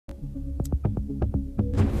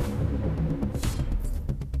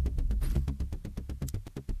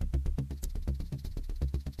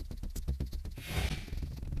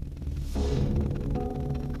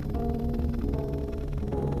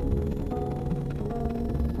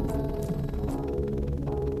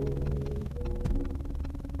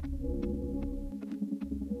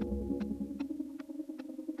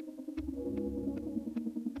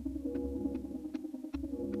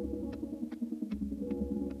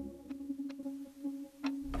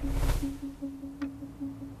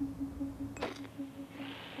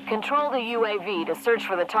Control the UAV to search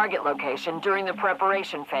for the target location during the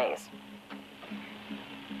preparation phase.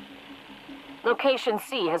 Location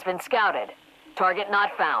C has been scouted. Target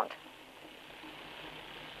not found.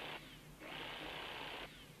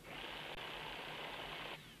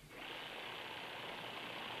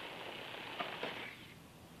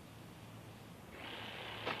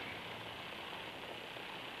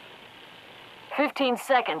 "15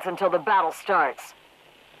 seconds until the battle starts.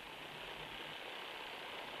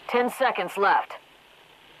 10 seconds left.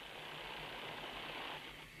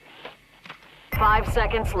 5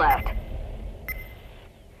 seconds left.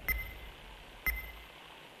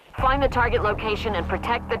 Find the target location and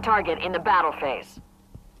protect the target in the battle phase.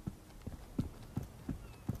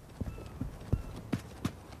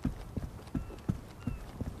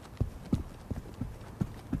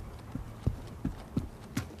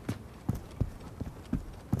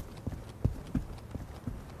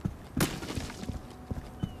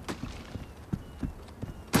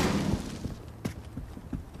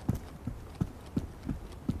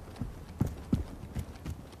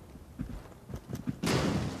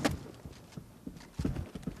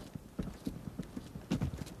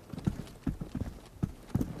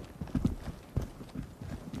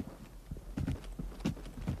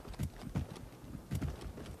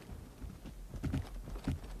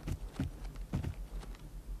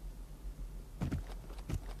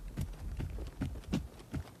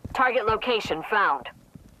 Target location found.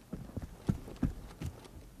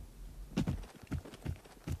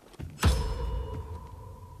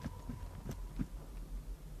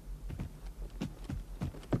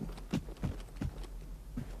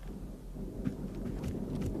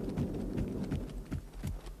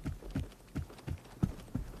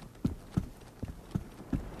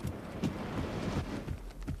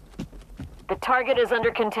 The target is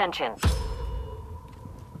under contention.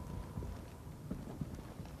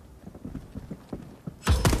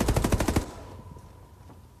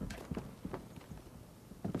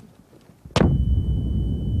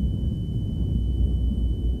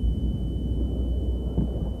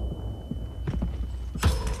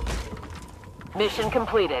 Mission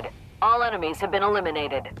completed. All enemies have been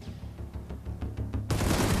eliminated.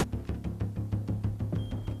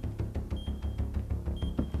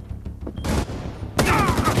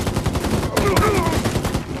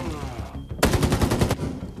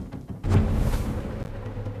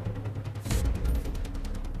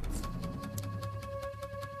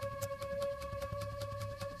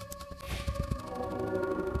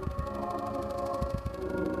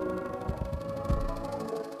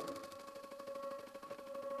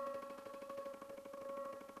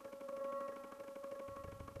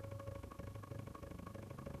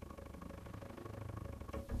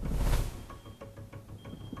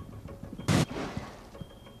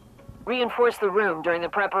 Reinforce the room during the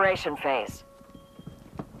preparation phase.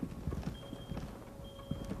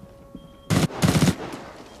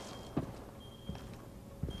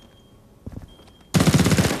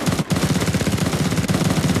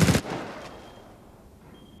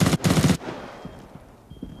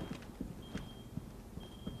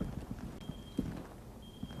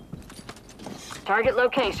 Target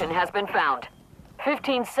location has been found.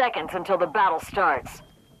 15 seconds until the battle starts.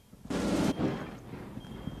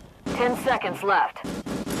 10 seconds left.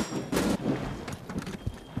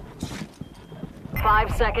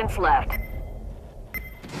 5 seconds left.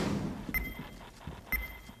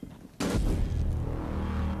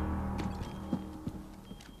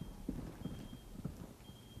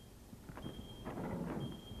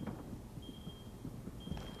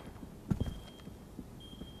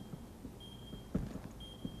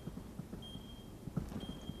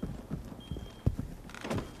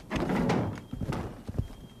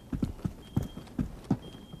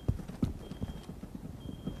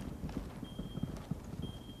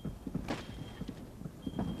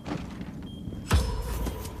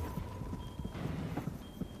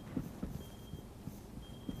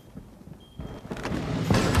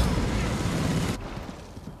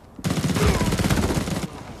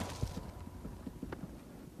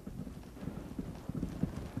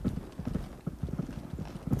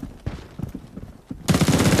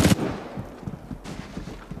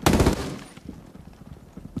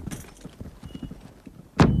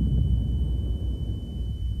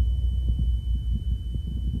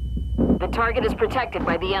 The target is protected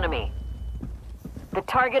by the enemy. The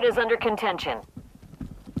target is under contention.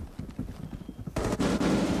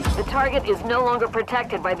 The target is no longer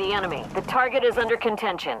protected by the enemy. The target is under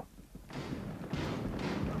contention.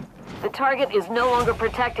 The target is no longer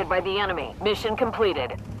protected by the enemy. Mission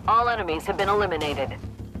completed. All enemies have been eliminated.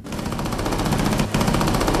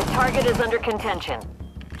 The target is under contention.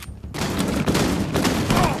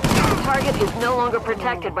 target is no longer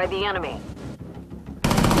protected by the enemy.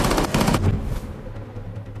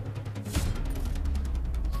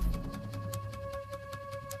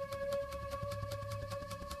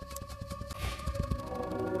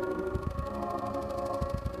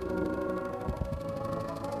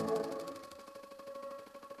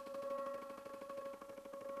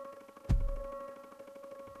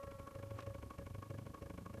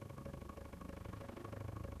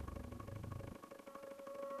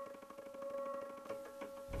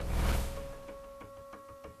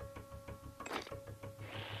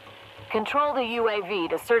 Control the UAV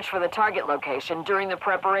to search for the target location during the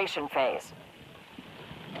preparation phase.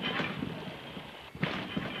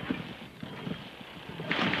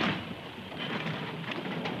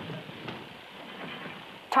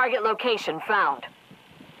 Target location found.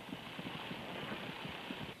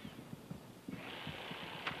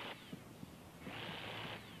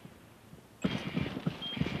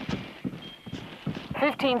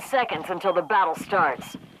 "15 seconds until the battle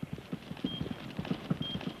starts.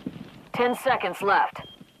 10 seconds left.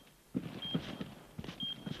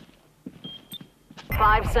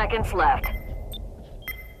 5 seconds left.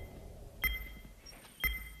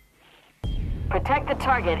 Protect the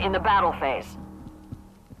target in the battle phase.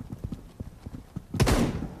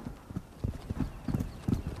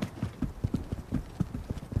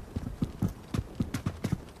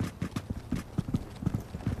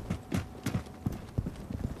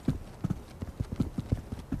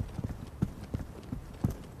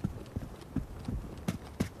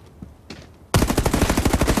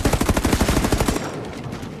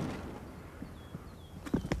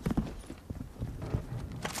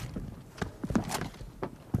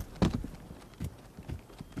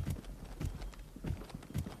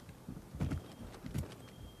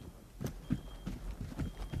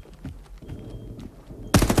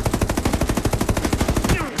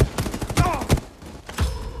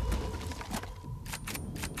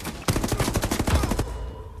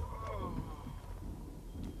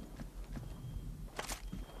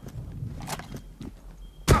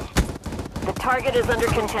 The target is under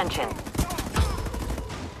contention.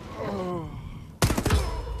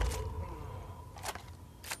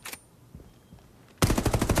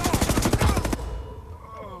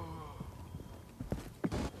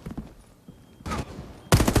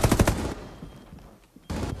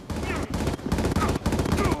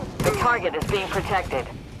 The target is being protected.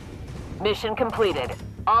 Mission completed.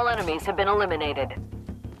 All enemies have been eliminated.